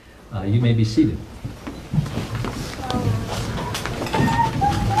You may be seated.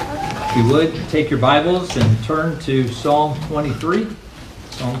 If you would, take your Bibles and turn to Psalm 23.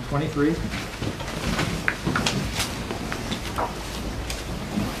 Psalm 23.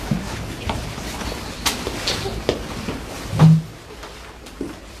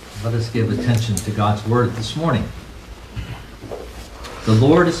 Let us give attention to God's Word this morning. The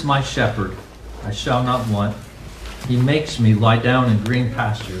Lord is my shepherd, I shall not want. He makes me lie down in green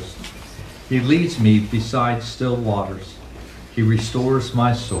pastures. He leads me beside still waters. He restores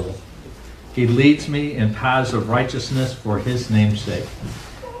my soul. He leads me in paths of righteousness for his name's sake.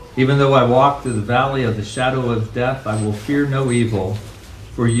 Even though I walk through the valley of the shadow of death, I will fear no evil,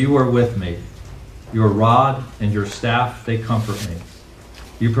 for you are with me. Your rod and your staff, they comfort me.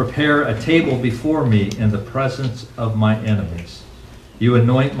 You prepare a table before me in the presence of my enemies. You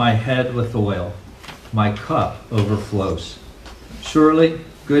anoint my head with oil. My cup overflows. Surely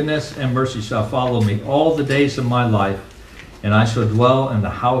goodness and mercy shall follow me all the days of my life, and I shall dwell in the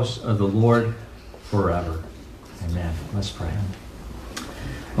house of the Lord forever. Amen. Let's pray.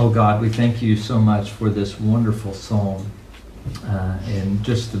 Oh God, we thank you so much for this wonderful psalm and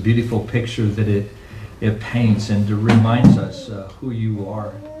just the beautiful picture that it paints and reminds us who you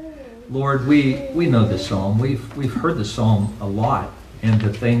are. Lord, we know this psalm. We've heard the psalm a lot and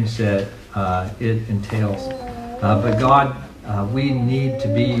the things that it entails. But God, we need to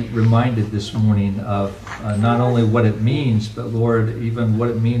be reminded this morning of not only what it means, but Lord, even what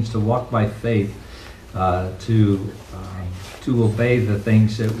it means to walk by faith, to obey the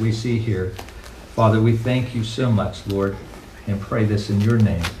things that we see here. Father, we thank you so much, Lord, and pray this in your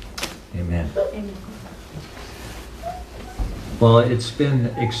name. Amen. Amen. Well, it's been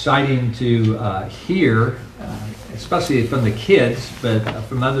exciting to hear, especially from the kids, but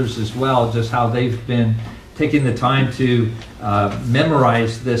from others as well, just how they've been taking the time to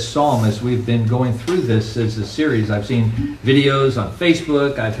memorize this psalm as we've been going through this as a series. I've seen videos on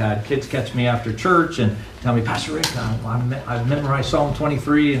Facebook. I've had kids catch me after church and tell me, Pastor Rick, I've memorized Psalm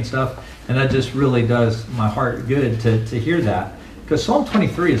 23 and stuff, and that just really does my heart good to hear that, because Psalm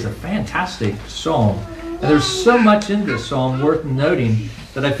 23 is a fantastic psalm. And there's so much in this psalm worth noting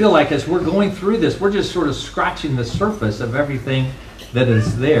that I feel like as we're going through this, we're just sort of scratching the surface of everything that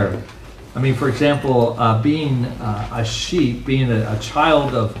is there. I mean, for example, being a sheep, being a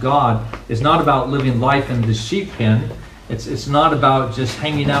child of God, is not about living life in the sheep pen. It's not about just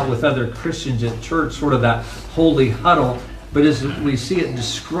hanging out with other Christians at church, sort of that holy huddle. But as we see it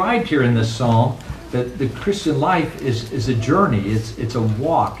described here in this psalm, that the Christian life is a journey. It's a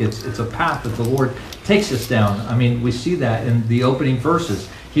walk. It's a path that the Lord takes us down. I mean, we see that in the opening verses.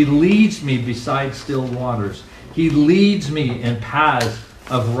 He leads me beside still waters. He leads me in paths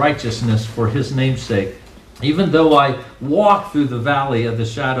of righteousness for his name's sake, even though I walk through the valley of the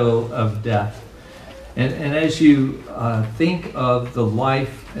shadow of death. And as you think of the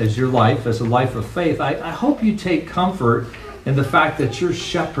life as your life, as a life of faith, I hope you take comfort in the fact that your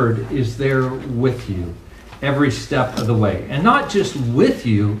shepherd is there with you every step of the way. And not just with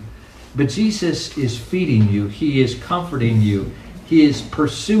you, but Jesus is feeding you. He is comforting you. He is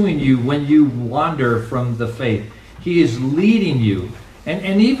pursuing you when you wander from the faith. He is leading you,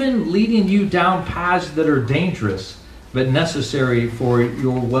 and even leading you down paths that are dangerous, but necessary for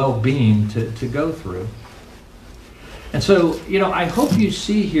your well-being to go through. And so, I hope you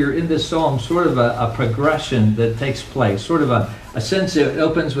see here in this psalm sort of a progression that takes place, sort of a sense. It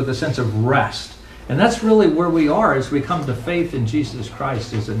opens with a sense of rest. And that's really where we are as we come to faith in Jesus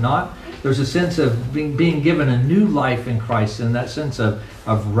Christ, is it not? There's a sense of being given a new life in Christ, and that sense of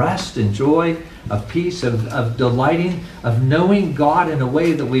rest and joy, of peace, of delighting, of knowing God in a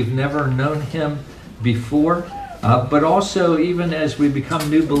way that we've never known him before. But also, even as we become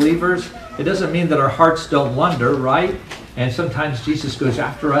new believers, it doesn't mean that our hearts don't wander, right? And sometimes Jesus goes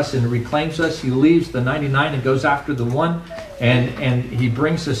after us and reclaims us. He leaves the 99 and goes after the one, and he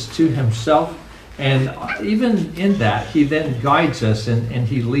brings us to himself. And even in that, he then guides us and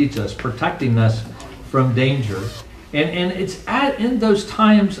he leads us, protecting us from danger. And it's in those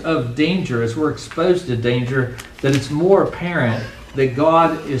times of danger, as we're exposed to danger, that it's more apparent that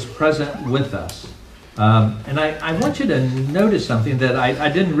God is present with us. And I want you to notice something that I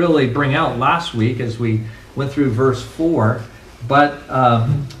didn't really bring out last week as we went through verse 4. But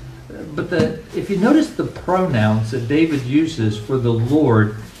if you notice the pronouns that David uses for the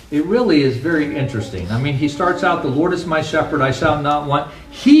Lord, it really is very interesting. I mean, he starts out, the Lord is my shepherd, I shall not want.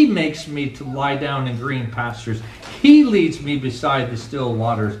 He makes me to lie down in green pastures. He leads me beside the still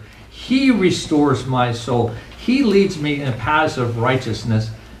waters. He restores my soul. He leads me in paths of righteousness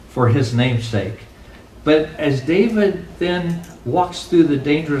for his name's sake. But as David then walks through the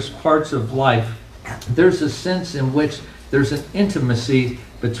dangerous parts of life, there's a sense in which there's an intimacy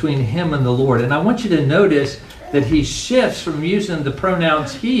between him and the Lord. And I want you to notice that he shifts from using the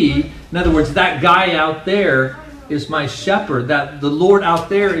pronouns he, in other words, that guy out there is my shepherd, that the Lord out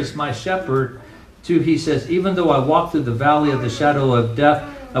there is my shepherd, to he says, even though I walk through the valley of the shadow of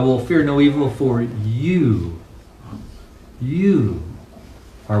death, I will fear no evil, for you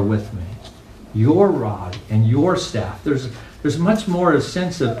are with me. Your rod and your staff. There's much more a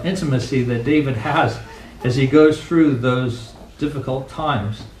sense of intimacy that David has as he goes through those difficult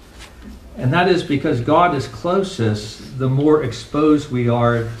times. And that is because God is closest, the more exposed we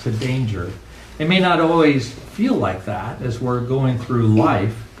are to danger. It may not always feel like that as we're going through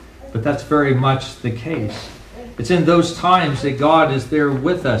life, but that's very much the case. It's in those times that God is there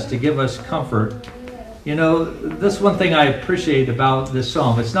with us to give us comfort. You know, this one thing I appreciate about this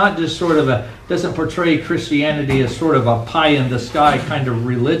psalm. It's not just sort of doesn't portray Christianity as sort of a pie in the sky kind of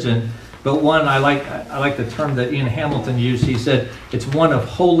religion, but one I like the term that Ian Hamilton used. He said it's one of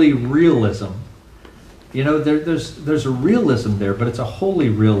holy realism. You know, there's a realism there, but it's a holy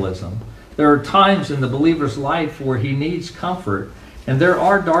realism. There are times in the believer's life where he needs comfort, and there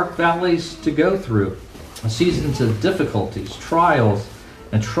are dark valleys to go through, seasons of difficulties, trials,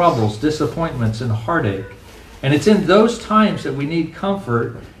 and troubles, disappointments, and heartache. And it's in those times that we need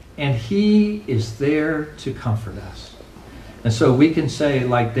comfort, and he is there to comfort us. And so we can say,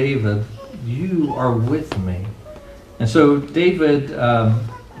 like David, you are with me. And so David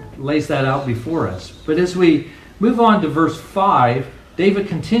lays that out before us. But as we move on to verse 5, David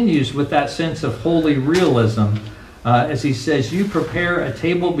continues with that sense of holy realism as he says, you prepare a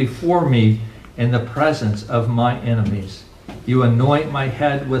table before me in the presence of my enemies. You anoint my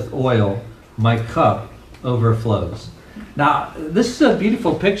head with oil, my cup overflows. Now, this is a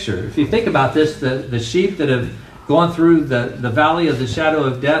beautiful picture. If you think about this, the sheep that have gone through the valley of the shadow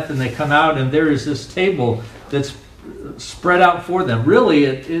of death, and they come out, and there is this table that's spread out for them. Really,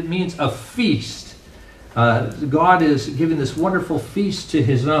 it means a feast. God is giving this wonderful feast to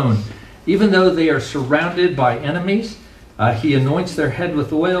his own. Even though they are surrounded by enemies, he anoints their head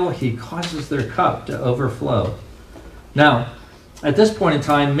with oil. He causes their cup to overflow. Now, at this point in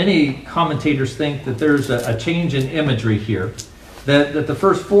time, many commentators think that there's a change in imagery here. That the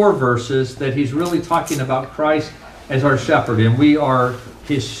first 4 verses, that he's really talking about Christ as our shepherd, and we are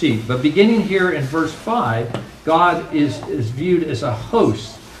his sheep. But beginning here in verse 5, God is viewed as a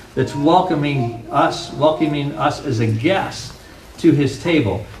host that's welcoming us as a guest to his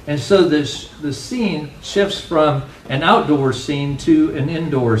table. And so the scene shifts from an outdoor scene to an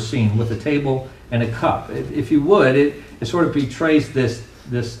indoor scene with a table and a cup. If you would, it sort of betrays this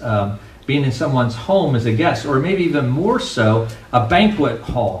being in someone's home as a guest, or maybe even more so, a banquet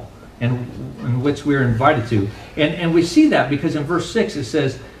hall in which we're invited to. And we see that because in verse 6 it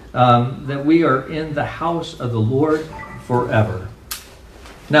says that we are in the house of the Lord forever.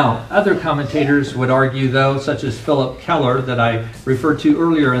 Now, other commentators would argue, though, such as Philip Keller, that I referred to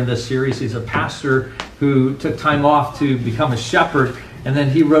earlier in this series. He's a pastor who took time off to become a shepherd, and then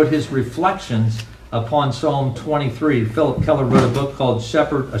he wrote his reflections upon Psalm 23. Philip Keller wrote a book called A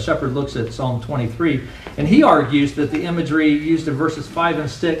Shepherd Looks at Psalm 23, and he argues that the imagery used in verses 5 and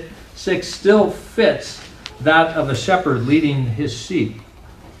 6 still fits that of a shepherd leading his sheep.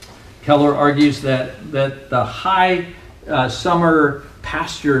 Keller argues that the high summer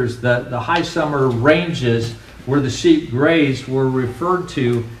pastures, the high summer ranges where the sheep grazed were referred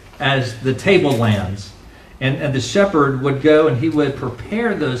to as the tablelands. And the shepherd would go and he would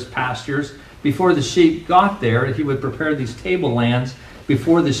prepare those pastures before the sheep got there. He would prepare these tablelands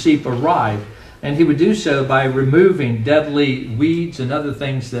before the sheep arrived. And he would do so by removing deadly weeds and other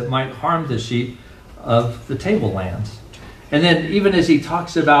things that might harm the sheep of the tablelands. And then even as he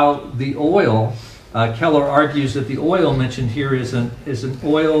talks about the oil, Keller argues that the oil mentioned here is an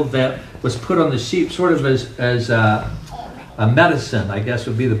oil that was put on the sheep sort of as a medicine, I guess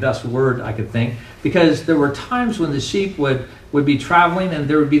would be the best word I could think, because there were times when the sheep would be traveling and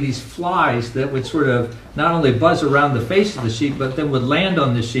there would be these flies that would sort of not only buzz around the face of the sheep, but then would land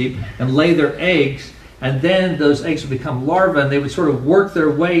on the sheep and lay their eggs, and then those eggs would become larvae and they would sort of work their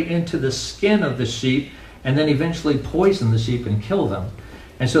way into the skin of the sheep and then eventually poison the sheep and kill them.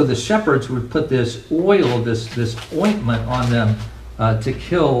 And so the shepherds would put this oil, this ointment on them to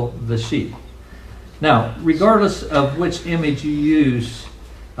kill the sheep. Now, regardless of which image you use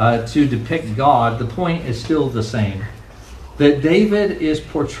to depict God, the point is still the same. That David is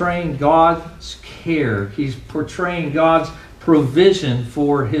portraying God's care. He's portraying God's provision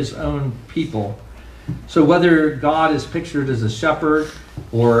for his own people. So whether God is pictured as a shepherd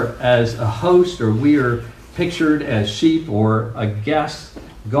or as a host, or we are pictured as sheep or a guest,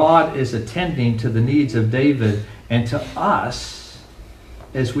 God is attending to the needs of David and to us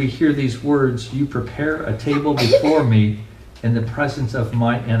as we hear these words, "You prepare a table before me in the presence of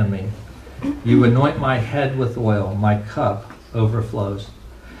my enemy. You anoint my head with oil, my cup overflows."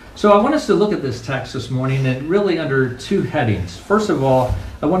 So I want us to look at this text this morning and really under two headings. First of all,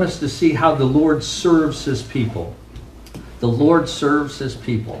 I want us to see how the Lord serves his people. The Lord serves his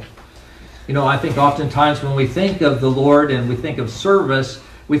people. You know, I think oftentimes when we think of the Lord and we think of service,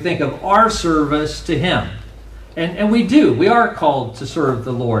 we think of our service to him. And we do. We are called to serve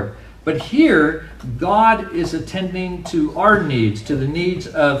the Lord. But here, God is attending to our needs, to the needs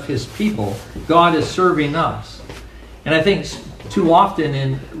of his people. God is serving us. And I think too often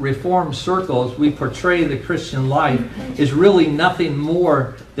in Reformed circles, we portray the Christian life is really nothing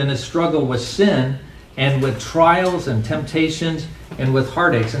more than a struggle with sin and with trials and temptations and with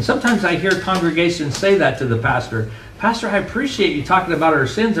heartaches. And sometimes I hear congregations say that to the pastor. "Pastor, I appreciate you talking about our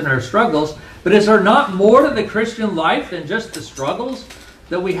sins and our struggles, but is there not more to the Christian life than just the struggles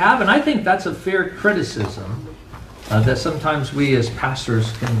that we have?" And I think that's a fair criticism that sometimes we as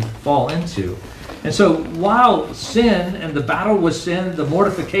pastors can fall into. And so while sin and the battle with sin, the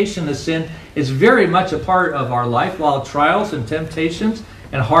mortification of sin is very much a part of our life, while trials and temptations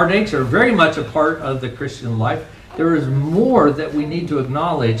and heartaches are very much a part of the Christian life, there is more that we need to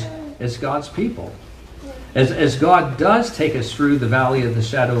acknowledge as God's people. As God does take us through the valley of the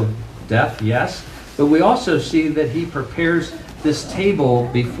shadow of death, yes, but we also see that he prepares this table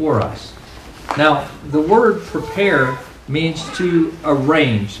before us. Now, the word prepare means to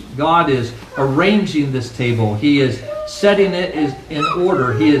arrange. God is arranging this table. He is setting it in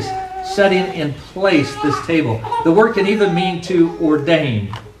order. He is setting in place this table. The word can even mean to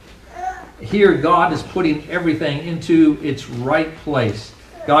ordain. Here, God is putting everything into its right place.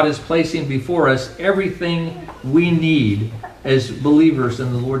 God is placing before us everything we need as believers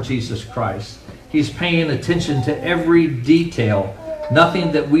in the Lord Jesus Christ. He's paying attention to every detail.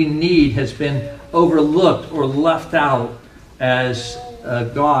 Nothing that we need has been overlooked or left out as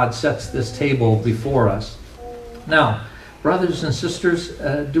God sets this table before us. Now, brothers and sisters,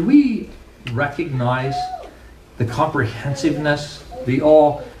 do we recognize the comprehensiveness, the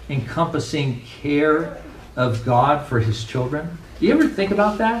all-encompassing care of God for his children? Do you ever think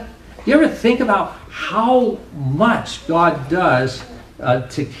about that? Do you ever think about how much God does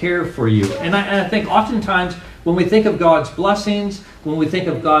to care for you? And I think oftentimes when we think of God's blessings, when we think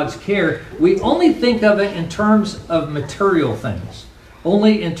of God's care, we only think of it in terms of material things,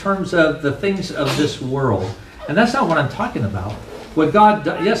 only in terms of the things of this world. And that's not what I'm talking about. What God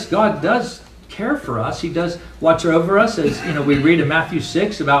does, yes, God does care for us. He does watch over us, as we read in Matthew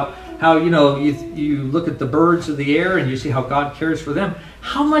 6 about how you look at the birds of the air and you see how God cares for them.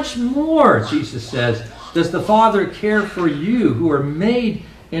 How much more, Jesus says, does the Father care for you who are made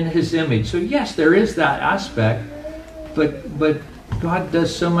in his image? So yes, there is that aspect, but God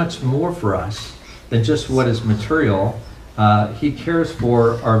does so much more for us than just what is material. He cares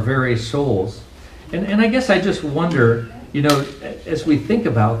for our very souls. And I guess I just wonder, as we think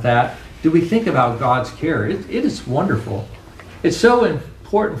about that, do we think about God's care? It is wonderful. It's so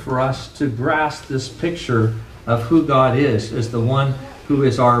important for us to grasp this picture of who God is as the one who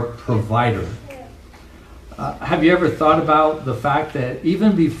is our provider. Have you ever thought about the fact that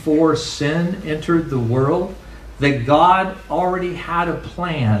even before sin entered the world, that God already had a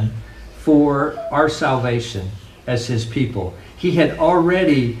plan for our salvation as his people? He had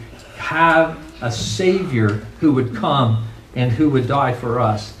already had a Savior who would come and who would die for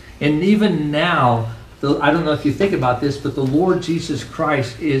us. And even now, I don't know if you think about this, but the Lord Jesus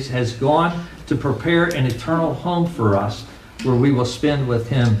Christ has gone to prepare an eternal home for us where we will spend with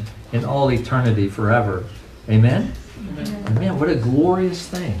him in all eternity forever. Amen? Amen. And man, what a glorious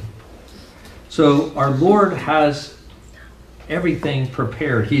thing. So our Lord has everything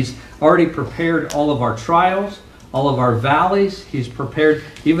prepared. He's already prepared all of our trials, all of our valleys. He's prepared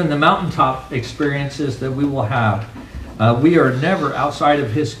even the mountaintop experiences that we will have. We are never outside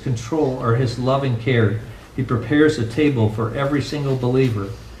of his control or his loving care. He prepares a table for every single believer.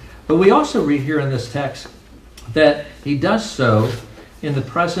 But we also read here in this text that he does so in the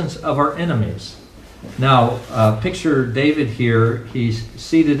presence of our enemies. Now, picture David here. He's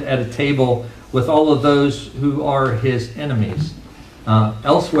seated at a table with all of those who are his enemies.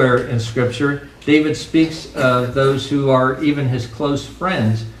 Elsewhere in Scripture, David speaks of those who are even his close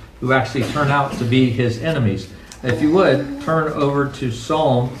friends who actually turn out to be his enemies. If you would, turn over to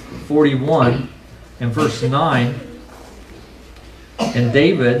Psalm 41 and verse 9. And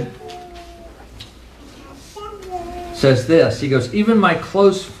David says this. He goes, even my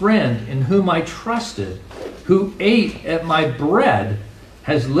close friend in whom I trusted, who ate at my bread,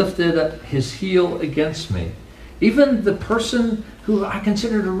 has lifted up his heel against me. Even the person who I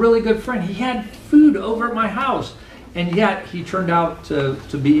considered a really good friend, he had food over at my house, and yet he turned out to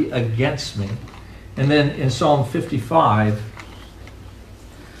be against me. And then in Psalm 55,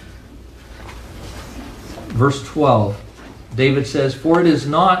 verse 12, David says, for it is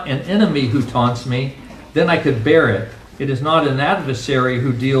not an enemy who taunts me, then I could bear it. It is not an adversary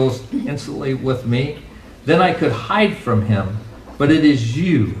who deals insolently with me, then I could hide from him. But it is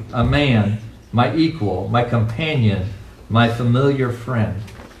you, a man, my equal, my companion, my familiar friend.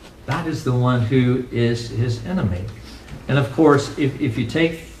 That is the one who is his enemy. And of course, if you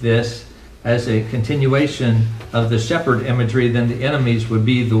take this as a continuation of the shepherd imagery, then the enemies would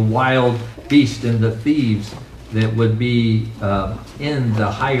be the wild beast and the thieves that would be in the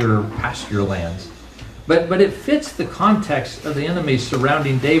higher pasture lands. But it fits the context of the enemies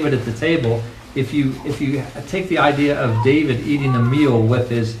surrounding David at the table if you take the idea of David eating a meal with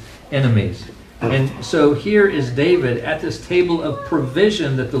his enemies. And so here is David at this table of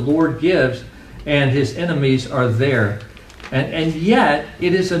provision that the Lord gives, and his enemies are there. And yet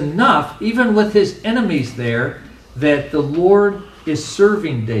it is enough, even with his enemies there, that the Lord is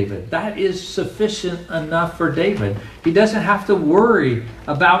serving David. That is sufficient enough for David. He doesn't have to worry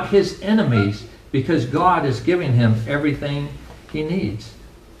about his enemies because God is giving him everything he needs.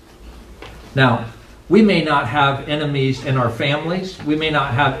 Now, we may not have enemies in our families. We may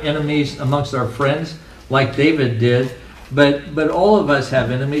not have enemies amongst our friends like David did, but all of us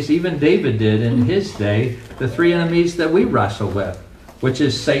have enemies. Even David did in his day. The three enemies that we wrestle with, which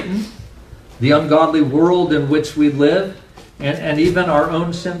is Satan, the ungodly world in which we live, and even our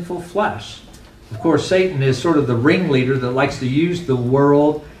own sinful flesh. Of course, Satan is sort of the ringleader that likes to use the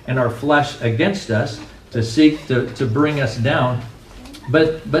world and our flesh against us to seek to bring us down.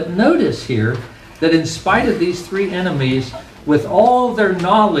 But notice here that in spite of these three enemies, with all their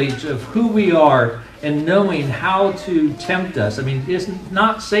knowledge of who we are and knowing how to tempt us, I mean, is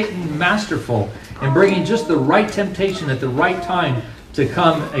not Satan masterful in bringing just the right temptation at the right time to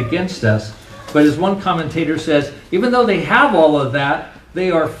come against us? But as one commentator says, even though they have all of that,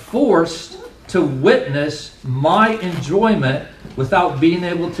 they are forced to witness my enjoyment without being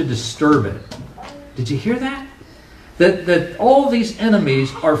able to disturb it. Did you hear that? That all these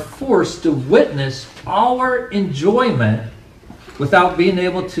enemies are forced to witness our enjoyment without being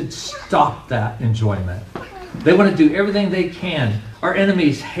able to stop that enjoyment. They want to do everything they can. Our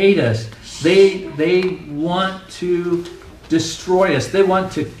enemies hate us. They want to destroy us. They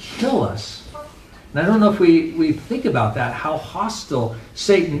want to kill us. And I don't know if we think about that, how hostile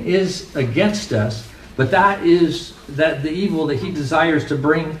Satan is against us, but that is the evil that he desires to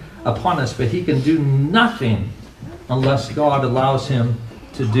bring upon us. But he can do nothing unless God allows him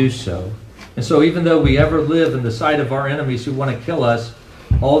to do so. And so even though we ever live in the sight of our enemies who want to kill us,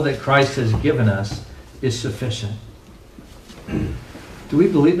 all that Christ has given us is sufficient. Do we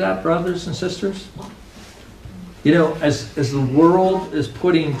believe that, brothers and sisters? You know, as the world is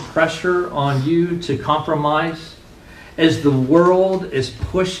putting pressure on you to compromise, as the world is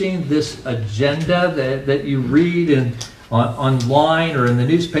pushing this agenda that you read online or in the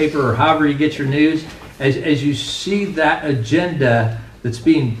newspaper or however you get your news, as you see that agenda that's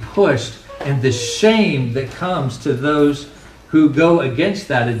being pushed and the shame that comes to those who go against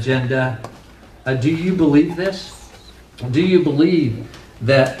that agenda, do you believe this? Do you believe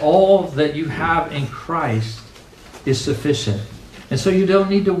that all that you have in Christ is sufficient? And so you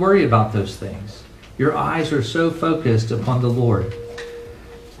don't need to worry about those things. Your eyes are so focused upon the Lord.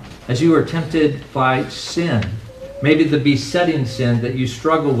 As you are tempted by sin, maybe the besetting sin that you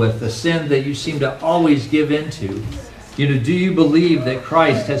struggle with, the sin that you seem to always give into, do you believe that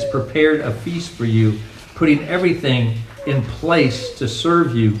Christ has prepared a feast for you, putting everything in place to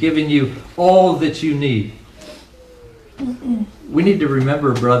serve you, giving you all that you need? We need to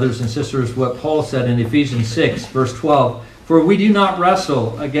remember, brothers and sisters, what Paul said in Ephesians 6, verse 12. For we do not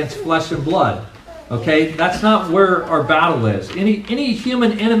wrestle against flesh and blood. Okay? That's not where our battle is. Any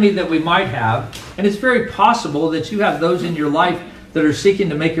human enemy that we might have, and it's very possible that you have those in your life that are seeking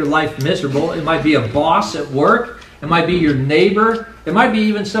to make your life miserable. It might be a boss at work. It might be your neighbor. It might be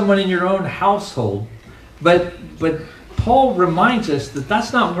even someone in your own household. But Paul reminds us that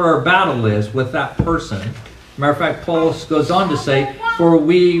that's not where our battle is with that person. Matter of fact, Paul goes on to say, for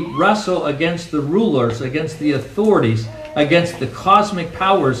we wrestle against the rulers, against the authorities, against the cosmic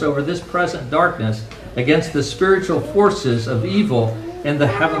powers over this present darkness, against the spiritual forces of evil in the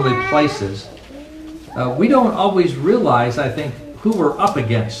heavenly places. We don't always realize, I think, who we're up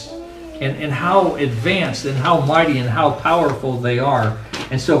against. and how advanced and how mighty and how powerful they are.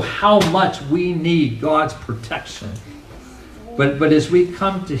 And so how much we need God's protection. But as we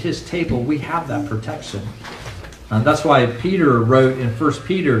come to his table, we have that protection. And that's why Peter wrote in 1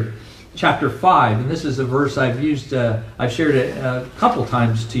 Peter chapter 5, and this is a verse I've used, I've shared it a couple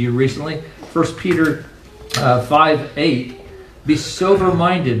times to you recently. 1 Peter 5:8, be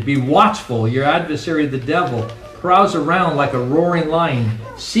sober-minded, be watchful. Your adversary, the devil, prowls around like a roaring lion,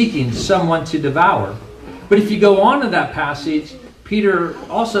 seeking someone to devour. But if you go on to that passage, Peter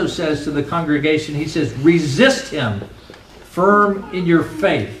also says to the congregation, he says, resist him, firm in your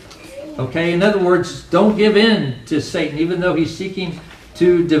faith. Okay, in other words, don't give in to Satan, even though he's seeking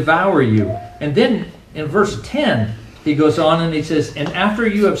to devour you. And then in verse 10, he goes on and he says, and after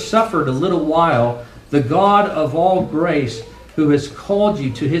you have suffered a little while, the God of all grace, who has called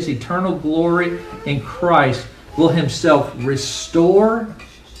you to his eternal glory in Christ, will himself restore,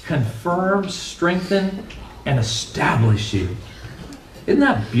 confirm, strengthen, and establish you. Isn't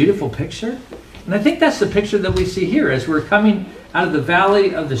that a beautiful picture? And I think that's the picture that we see here. As we're coming out of the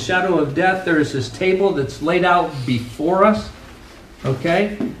valley of the shadow of death, there is this table that's laid out before us.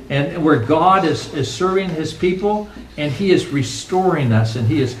 Okay? And where God is serving his people, and he is restoring us, and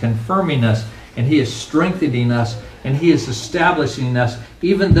he is confirming us, and he is strengthening us, and he is establishing us,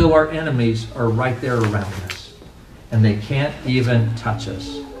 even though our enemies are right there around us. And they can't even touch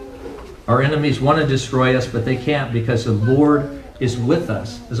us. Our enemies want to destroy us, but they can't, because the Lord is with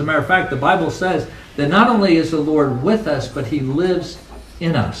us. As a matter of fact, the Bible says that not only is the Lord with us, but he lives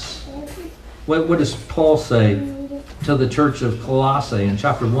in us. What does Paul say to the church of Colossae in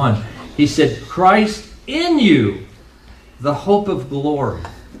chapter 1? He said, Christ in you, the hope of glory.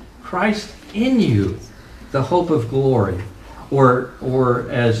 Christ in you, the hope of glory. Or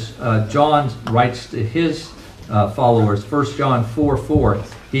as John writes to his followers, 1 John 4:4,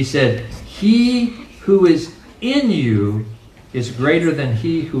 he said, he who is in you is greater than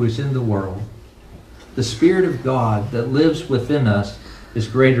he who is in the world. The Spirit of God that lives within us is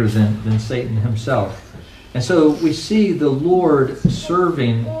greater than Satan himself. And so we see the Lord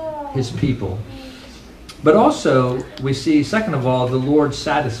serving his people. But also we see, second of all, the Lord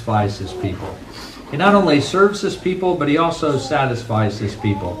satisfies his people. He not only serves his people, but he also satisfies his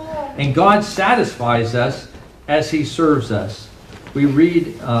people. And God satisfies us as he serves us. We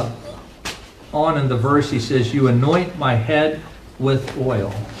read on in the verse, he says, you anoint my head with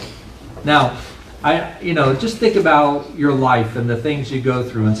oil. Now, just think about your life and the things you go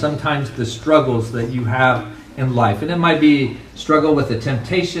through, and sometimes the struggles that you have in life. And it might be struggle with a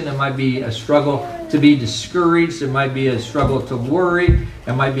temptation. It might be a struggle to be discouraged. It might be a struggle to worry.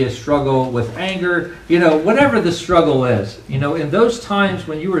 It might be a struggle with anger. Whatever the struggle is, in those times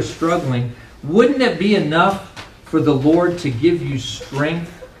when you are struggling, wouldn't it be enough for the Lord to give you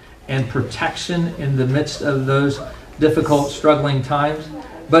strength and protection in the midst of those difficult, struggling times?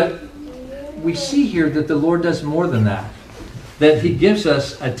 But we see here that the Lord does more than that. That he gives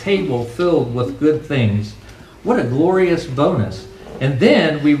us a table filled with good things. What a glorious bonus. And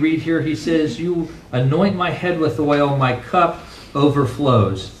then we read here, he says, you anoint my head with oil, my cup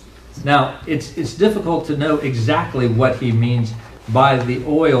overflows. Now, it's difficult to know exactly what he means by the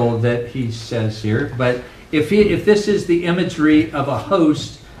oil that he says here. But if this is the imagery of a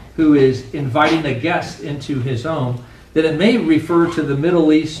host who is inviting a guest into his home, then it may refer to the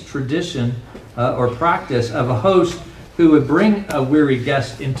Middle East tradition or practice of a host who would bring a weary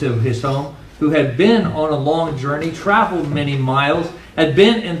guest into his home, who had been on a long journey, traveled many miles, had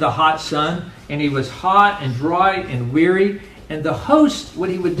been in the hot sun, and he was hot and dry and weary. And the host, what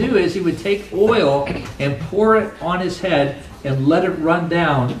he would do is he would take oil and pour it on his head and let it run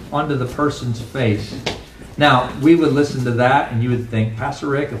down onto the person's face. Now, we would listen to that and you would think, Pastor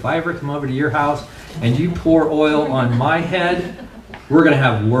Rick, if I ever come over to your house and you pour oil on my head, we're going to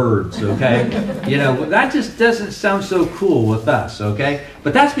have words, okay? That just doesn't sound so cool with us, okay?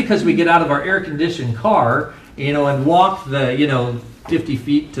 But that's because we get out of our air-conditioned car, and walk the, 50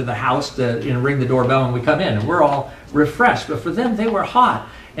 feet to the house to, ring the doorbell, and we come in, and we're all refreshed. But for them, they were hot.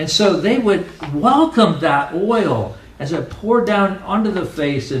 And so they would welcome that oil as it poured down onto the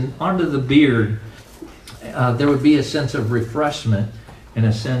face and onto the beard. There would be a sense of refreshment and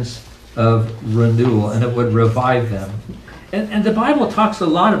a sense of renewal, and it would revive them. And the Bible talks a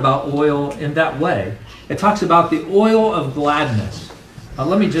lot about oil in that way. It talks about the oil of gladness.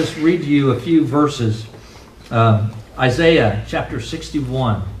 Let me just read you a few verses. Isaiah chapter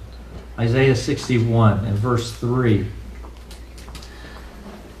 61. Isaiah 61 and verse 3.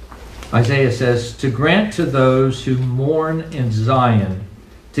 Isaiah says, to grant to those who mourn in Zion,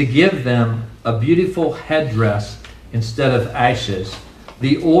 to give them a beautiful headdress instead of ashes,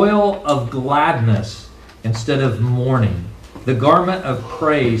 the oil of gladness instead of mourning, the garment of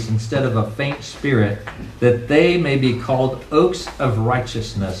praise instead of a faint spirit, that they may be called oaks of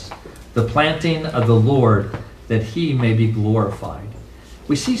righteousness, the planting of the Lord, that he may be glorified.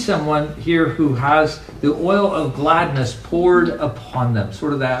 We see someone here who has the oil of gladness poured upon them,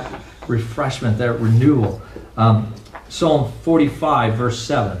 sort of that refreshment, that renewal. Psalm 45, verse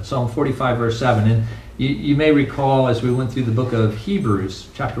 7. Psalm 45, verse 7. And you may recall as we went through the book of Hebrews,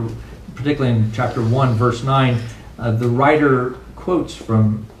 particularly in chapter 1, verse 9, the writer quotes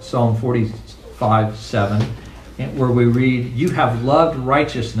from Psalm 45, 7, where we read, "You have loved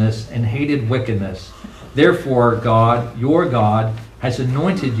righteousness and hated wickedness. Therefore, God, your God, has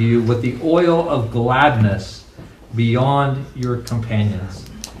anointed you with the oil of gladness beyond your companions."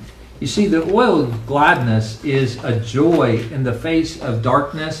 You see, the oil of gladness is a joy in the face of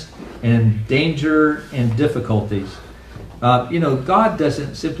darkness and danger and difficulties. God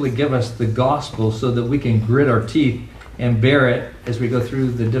doesn't simply give us the gospel so that we can grit our teeth and bear it as we go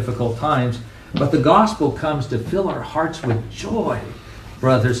through the difficult times, but the gospel comes to fill our hearts with joy,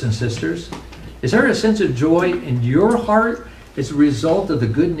 brothers and sisters. Is there a sense of joy in your heart as a result of the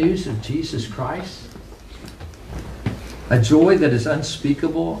good news of Jesus Christ? A joy that is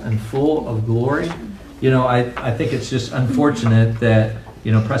unspeakable and full of glory. I think it's just unfortunate that,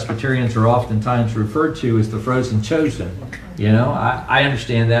 Presbyterians are oftentimes referred to as the frozen chosen. I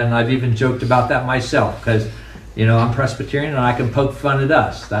understand that, and I've even joked about that myself because, I'm Presbyterian and I can poke fun at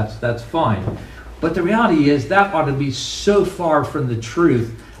us. That's fine. But the reality is that ought to be so far from the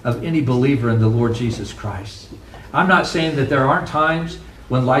truth of any believer in the Lord Jesus Christ. I'm not saying that there aren't times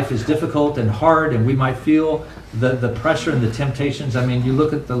when life is difficult and hard and we might feel the pressure and the temptations. I mean, you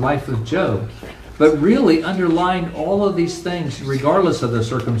look at the life of Job. But really underlying all of these things, regardless of the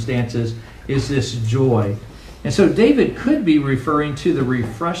circumstances, is this joy. And so David could be referring to the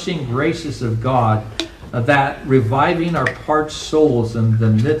refreshing graces of God, that reviving our parched souls in the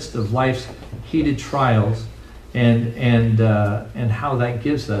midst of life's heated trials, and how that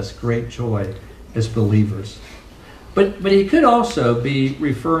gives us great joy as believers. But he could also be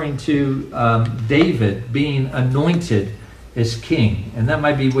referring to David being anointed as king. And that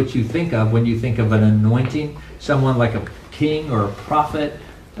might be what you think of when you think of an anointing, someone like a king or a prophet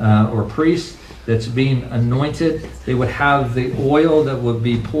or a priest that's being anointed. They would have the oil that would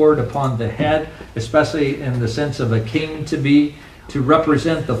be poured upon the head, especially in the sense of a king to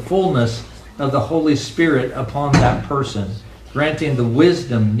represent the fullness of the Holy Spirit upon that person, granting the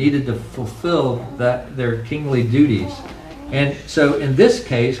wisdom needed to fulfill their kingly duties. And so in this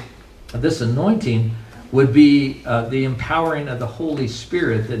case, this anointing would be the empowering of the Holy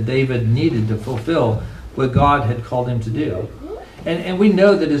Spirit that David needed to fulfill what God had called him to do. And we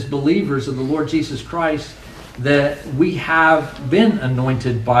know that as believers of the Lord Jesus Christ, that we have been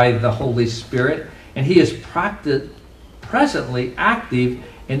anointed by the Holy Spirit, and he is presently active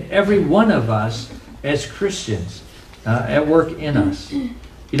in every one of us as Christians, at work in us.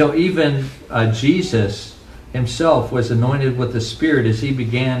 Even Jesus himself was anointed with the Spirit as he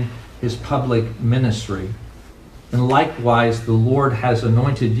began his public ministry. And likewise, the Lord has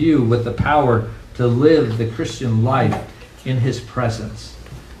anointed you with the power to live the Christian life in his presence.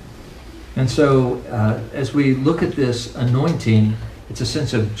 And so as we look at this anointing, it's a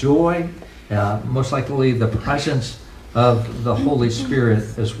sense of joy, most likely the presence of the Holy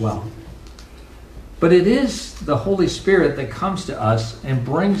Spirit as well. But it is the Holy Spirit that comes to us and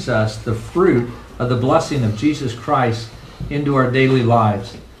brings us the fruit of the blessing of Jesus Christ into our daily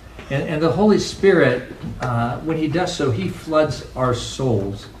lives. And the Holy Spirit, when he does so, he floods our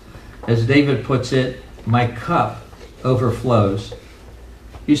souls. As David puts it, my cup overflows.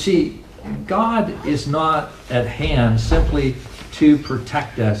 You see, God is not at hand simply to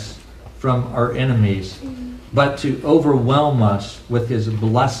protect us from our enemies, but to overwhelm us with his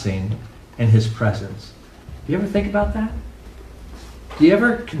blessing and his presence. Do you ever think about that? Do you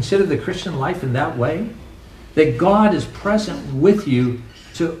ever consider the Christian life in that way? That God is present with you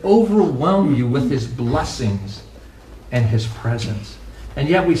to overwhelm you with his blessings and his presence. And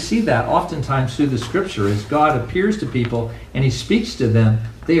yet we see that oftentimes through the scripture. As God appears to people and he speaks to them,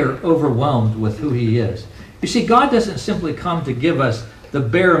 they are overwhelmed with who he is. You see, God doesn't simply come to give us the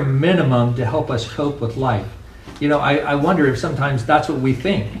bare minimum to help us cope with life. I wonder if sometimes that's what we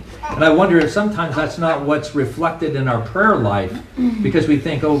think. And I wonder if sometimes that's not what's reflected in our prayer life, because we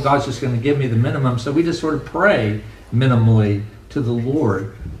think, oh, God's just going to give me the minimum. So we just sort of pray minimally to the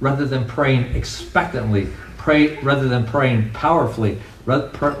Lord rather than praying expectantly, rather than praying powerfully,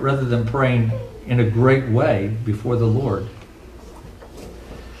 rather than praying in a great way before the Lord.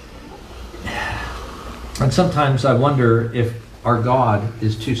 And sometimes I wonder if our God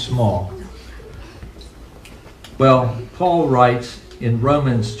is too small? Well, Paul writes in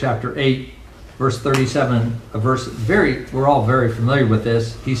Romans chapter 8, verse 37, a verse we're all very familiar with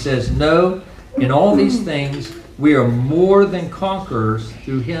this. He says, "No, in all these things we are more than conquerors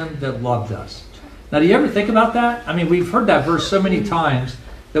through him that loved us." Now, do you ever think about that? I mean, we've heard that verse so many times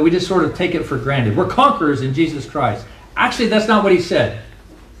that we just sort of take it for granted. We're conquerors in Jesus Christ. Actually, that's not what he said.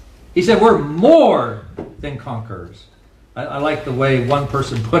 He said we're more than conquerors. I like the way one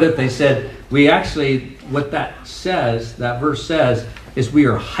person put it. They said, what that says, that verse says, is we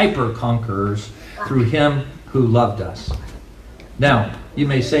are hyper conquerors through him who loved us. Now, you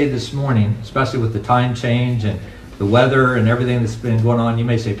may say this morning, especially with the time change and the weather and everything that's been going on, you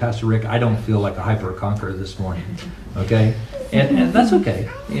may say, "Pastor Rick, I don't feel like a hyper conqueror this morning." Okay? And that's okay.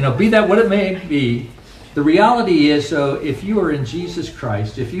 Be that what it may be. The reality is, so if you are in Jesus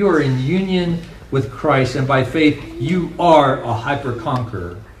Christ, if you are in union with Christ, and by faith, you are a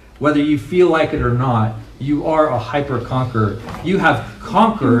hyper-conqueror. Whether you feel like it or not, you are a hyper-conqueror. You have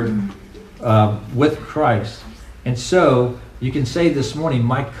conquered with Christ. And so, you can say this morning,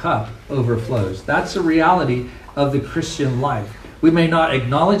 my cup overflows. That's the reality of the Christian life. We may not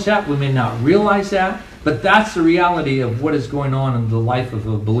acknowledge that, we may not realize that, but that's the reality of what is going on in the life of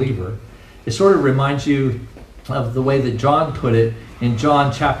a believer. It sort of reminds you of the way that John put it in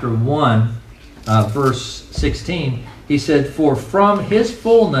John chapter 1, verse 16. He said, "For from his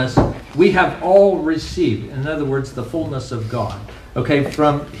fullness we have all received." In other words, the fullness of God. Okay,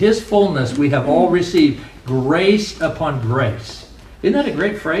 from his fullness we have all received grace upon grace. Isn't that a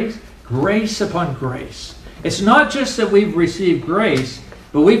great phrase? Grace upon grace. It's not just that we've received grace,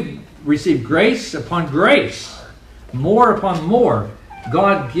 but we've received grace upon grace. More upon more.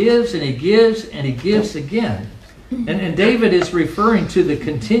 God gives and he gives and he gives again. And David is referring to the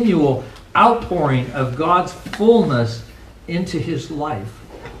continual outpouring of God's fullness into his life.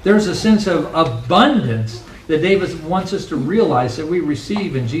 There's a sense of abundance that David wants us to realize that we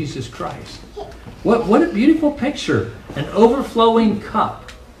receive in Jesus Christ. What a beautiful picture. An overflowing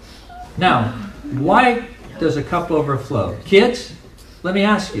cup. Now, why does a cup overflow? Kids, let me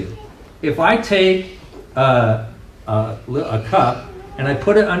ask you. If I take a cup and I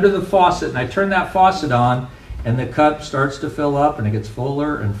put it under the faucet and I turn that faucet on and the cup starts to fill up and it gets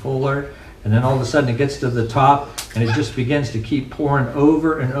fuller and fuller, and then all of a sudden it gets to the top and it just begins to keep pouring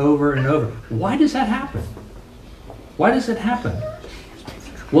over and over and over. Why does that happen? Why does it happen?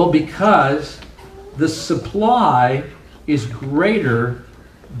 Well, because the supply is greater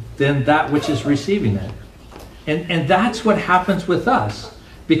than that which is receiving it. And that's what happens with us.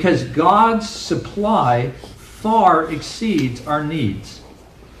 Because God's supply far exceeds our needs.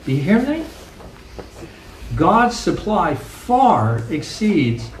 Do you hear me? God's supply far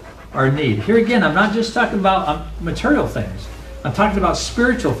exceeds our need. Here again, I'm not just talking about material things. I'm talking about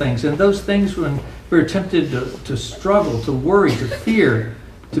spiritual things. And those things when we're tempted to struggle, to worry, to fear,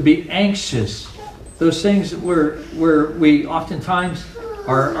 to be anxious. Those things where we oftentimes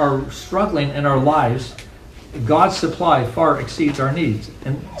are struggling in our lives. God's supply far exceeds our needs.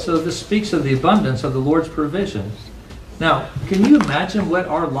 And so this speaks of the abundance of the Lord's provision. Now, can you imagine what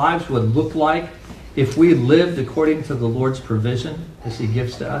our lives would look like if we lived according to the Lord's provision as he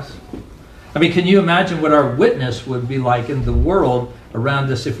gives to us? I mean, can you imagine what our witness would be like in the world around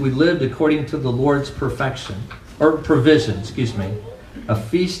us if we lived according to the Lord's perfection, or provision, excuse me. A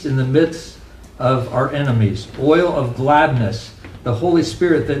feast in the midst of our enemies, oil of gladness, the Holy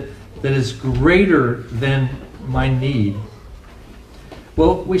Spirit that is greater than my need.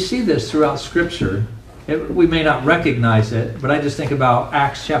 Well, we see this throughout Scripture. We may not recognize it, but I just think about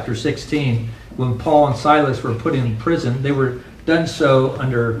Acts chapter 16, when Paul and Silas were put in prison. They were done so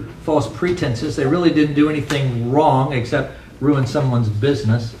under false pretenses. They really didn't do anything wrong except ruin someone's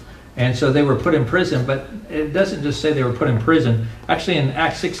business. And so they were put in prison, but it doesn't just say they were put in prison. Actually, in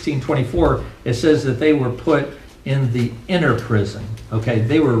Acts 16:24, it says that they were put in the inner prison. Okay,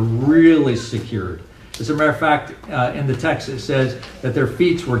 they were really secured. As a matter of fact, in the text it says that their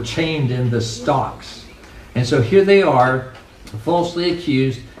feet were chained in the stocks. And so here they are, falsely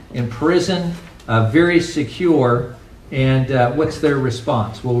accused, in prison, very secure. And what's their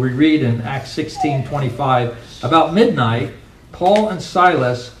response? Well, we read in Acts 16:25, about midnight, Paul and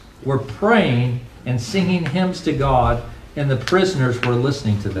Silas were praying and singing hymns to God, and the prisoners were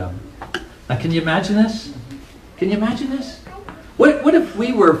listening to them. Now, can you imagine this? Can you imagine this? What if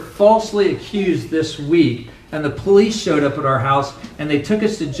we were falsely accused this week and the police showed up at our house and they took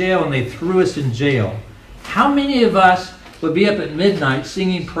us to jail and they threw us in jail? How many of us would be up at midnight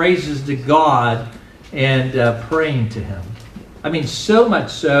singing praises to God and praying to him? I mean, so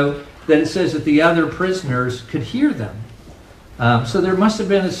much so that it says that the other prisoners could hear them. So there must have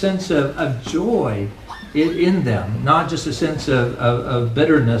been a sense of joy in them, not just a sense of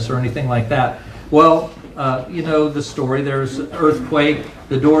bitterness or anything like that. Well, you know the story. There was an earthquake.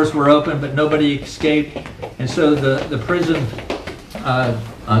 The doors were open, but nobody escaped. And so the prison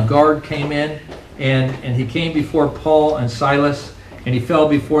guard came in, and he came before Paul and Silas, and he fell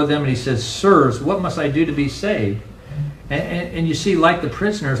before them, and he says, "Sirs, what must I do to be saved?" And you see, like the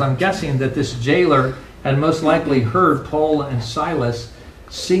prisoners, I'm guessing that this jailer had most likely heard Paul and Silas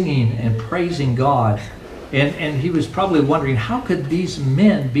singing and praising God. And he was probably wondering, how could these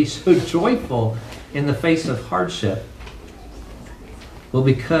men be so joyful in the face of hardship? Well,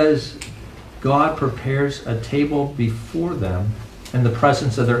 because God prepares a table before them in the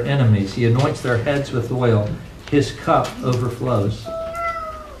presence of their enemies. He anoints their heads with oil. His cup overflows.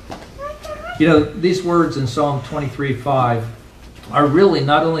 You know, these words in Psalm 23:5 are really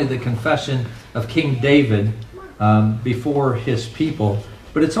not only the confession of King David before his people,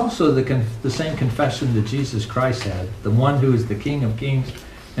 but it's also the same confession that Jesus Christ had, the one who is the King of Kings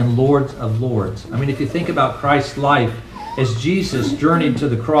and Lord of Lords. I mean, if you think about Christ's life, as Jesus journeyed to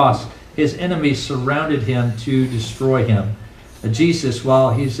the cross, his enemies surrounded him to destroy him. Jesus,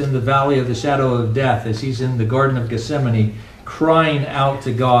 while he's in the valley of the shadow of death, as he's in the Garden of Gethsemane, crying out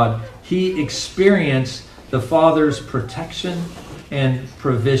to God, he experienced the Father's protection and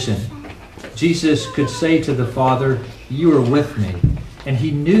provision. Jesus could say to the Father, "You are with me." And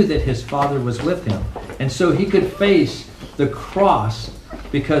he knew that his Father was with him. And so he could face the cross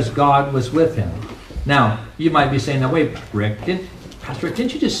because God was with him. Now, you might be saying, now wait, Rick, Pastor Rick,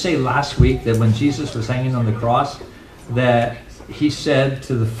 didn't you just say last week that when Jesus was hanging on the cross, that he said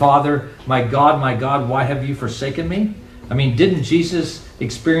to the Father, my God, why have you forsaken me?" I mean, didn't Jesus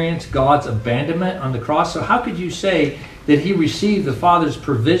experience God's abandonment on the cross? So how could you say that he received the Father's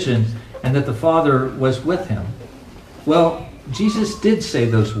provision and that the Father was with him? Well, Jesus did say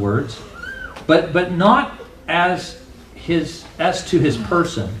those words, but not as to his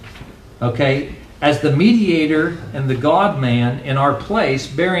person, okay? As the mediator and the God-man in our place,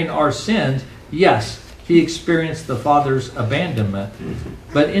 bearing our sins, yes, he experienced the Father's abandonment,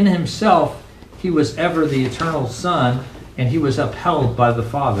 but in himself, he was ever the eternal Son, and he was upheld by the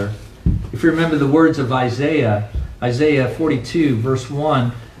Father. If you remember the words of Isaiah 42, verse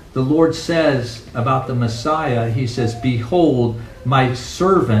 1, the Lord says about the Messiah, he says, "Behold, my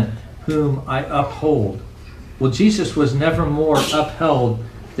servant whom I uphold." Well, Jesus was never more upheld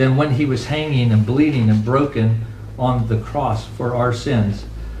than when he was hanging and bleeding and broken on the cross for our sins.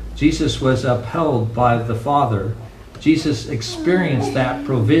 Jesus was upheld by the Father. Jesus experienced that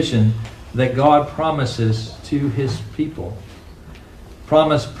provision that God promises to his people.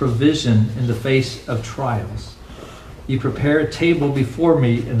 Promised provision in the face of trials. "You prepare a table before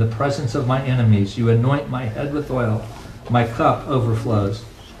me in the presence of my enemies. You anoint my head with oil. My cup overflows."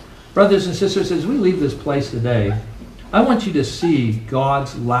 Brothers and sisters, as we leave this place today, I want you to see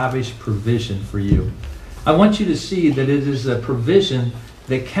God's lavish provision for you. I want you to see that it is a provision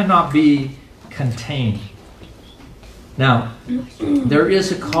that cannot be contained. Now, there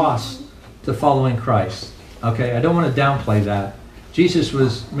is a cost to following Christ. Okay, I don't want to downplay that. Jesus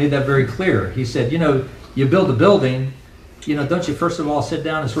made that very clear. He said, you build a building, don't you first of all sit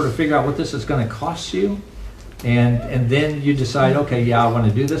down and sort of figure out what this is going to cost you? And then you decide, okay, yeah, I want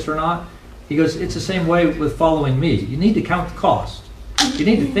to do this or not. He goes, it's the same way with following me. You need to count the cost. You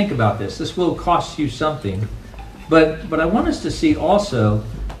need to think about this. This will cost you something. But I want us to see also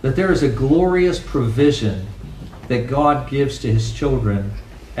that there is a glorious provision that God gives to his children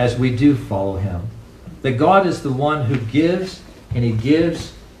as we do follow him. That God is the one who gives, and he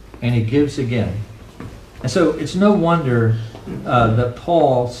gives, and he gives again. And so it's no wonder that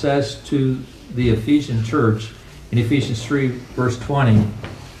Paul says to the Ephesian church in Ephesians 3, verse 20,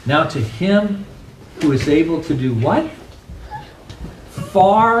 "Now to him who is able to do" what?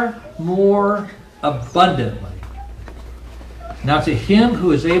 "Far more abundantly." Now to him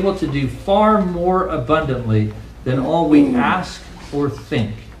who is able to do far more abundantly than all we ask or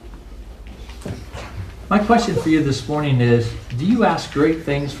think. My question for you this morning is, do you ask great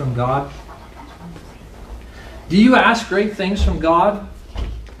things from God? Do you ask great things from God?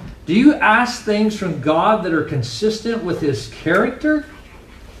 Do you ask things from God that are consistent with his character?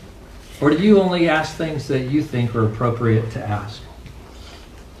 Or do you only ask things that you think are appropriate to ask?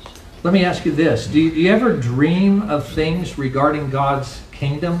 Let me ask you this. Do you ever dream of things regarding God's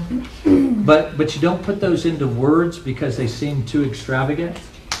kingdom, but you don't put those into words because they seem too extravagant?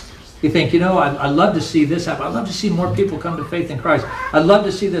 You think, I'd love to see this happen. I'd love to see more people come to faith in Christ. I'd love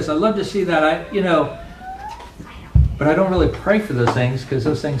to see this. I'd love to see that. But I don't really pray for those things because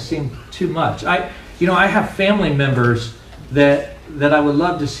those things seem too much. I have family members that I would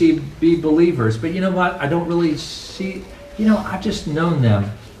love to see be believers. But you know what? I don't really see, I've just known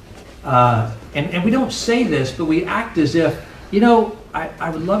them. And we don't say this, but we act as if, I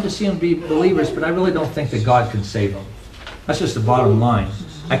would love to see them be believers, but I really don't think that God can save them. That's just the bottom line.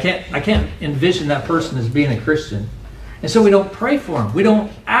 I can't envision that person as being a Christian. And so we don't pray for them. We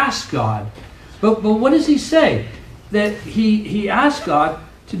don't ask God. But what does he say? That he asks God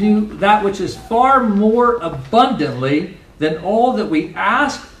to do that which is far more abundantly than all that we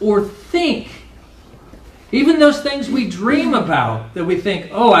ask or think. Even those things we dream about, that we think,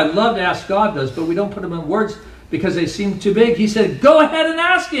 oh, I'd love to ask God those, but we don't put them in words because they seem too big. He said, go ahead and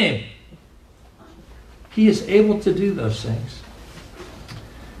ask him. He is able to do those things.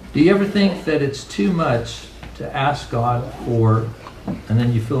 Do you ever think that it's too much to ask God for, and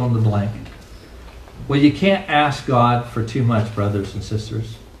then you fill in the blank? Well, you can't ask God for too much, brothers and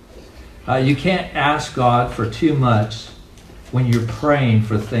sisters. You can't ask God for too much when you're praying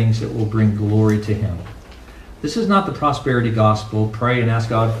for things that will bring glory to him. This is not the prosperity gospel. Pray and ask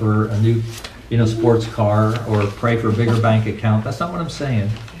God for a new, sports car, or pray for a bigger bank account. That's not what I'm saying.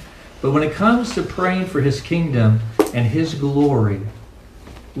 But when it comes to praying for his kingdom and his glory,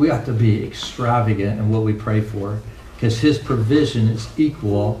 we have to be extravagant in what we pray for, because his provision is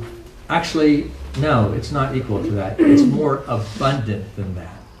equal. Actually, no, it's not equal to that. It's more abundant than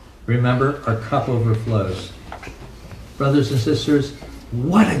that. Remember, our cup overflows. Brothers and sisters,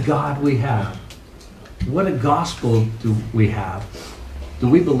 what a God we have. What a gospel do we have. Do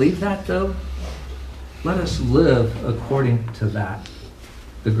we believe that, though? Let us live according to that,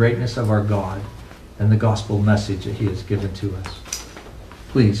 the greatness of our God and the gospel message that he has given to us.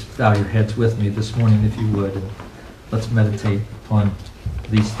 Please bow your heads with me this morning, if you would, and let's meditate upon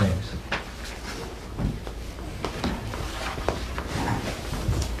these things.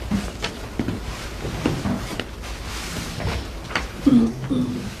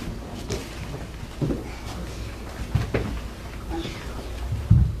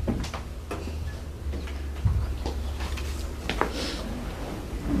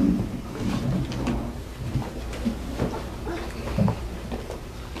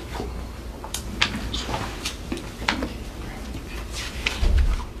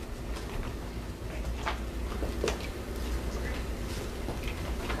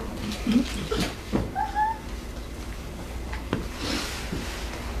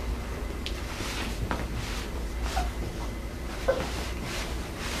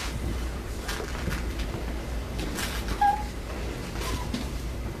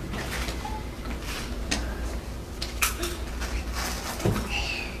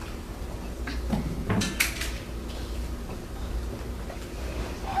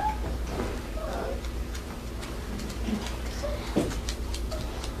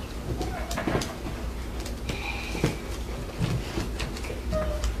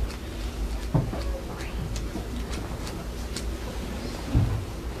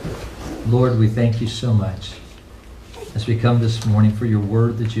 Lord, we thank you so much as we come this morning for your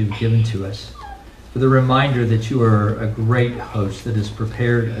word that you've given to us, for the reminder that you are a great host that has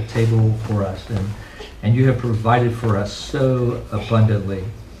prepared a table for us, and you have provided for us so abundantly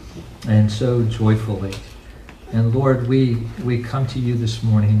and so joyfully. And Lord, we come to you this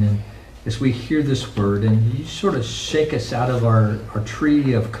morning, and as we hear this word, and you sort of shake us out of our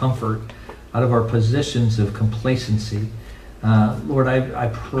tree of comfort, out of our positions of complacency. Lord, I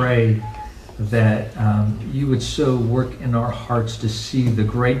pray that you would so work in our hearts to see the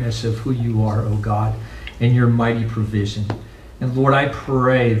greatness of who you are, O God, and your mighty provision. And Lord, I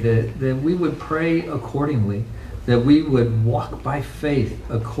pray that we would pray accordingly, that we would walk by faith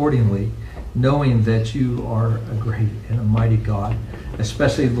accordingly, knowing that you are a great and a mighty God.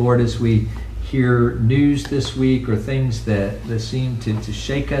 Especially, Lord, as we hear news this week, or things that seem to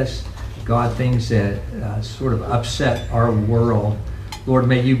shake us, God, things that sort of upset our world. Lord,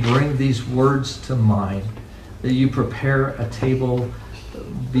 may you bring these words to mind, that you prepare a table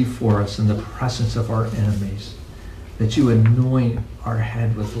before us in the presence of our enemies, that you anoint our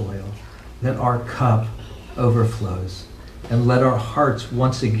head with oil, that our cup overflows, and let our hearts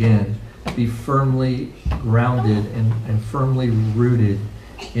once again be firmly grounded and firmly rooted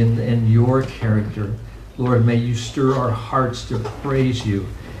in your character. Lord, may you stir our hearts to praise you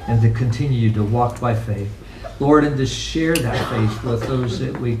and to continue to walk by faith. Lord, and to share that faith with those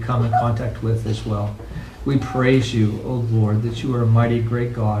that we come in contact with as well. We praise you, O Lord, that you are a mighty,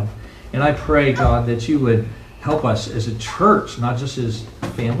 great God. And I pray, God, that you would help us as a church, not just as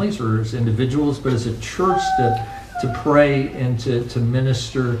families or as individuals, but as a church to pray and to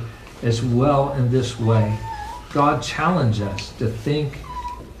minister as well in this way. God, challenge us to think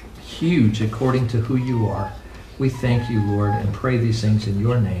huge according to who you are. We thank you, Lord, and pray these things in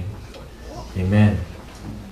your name. Amen.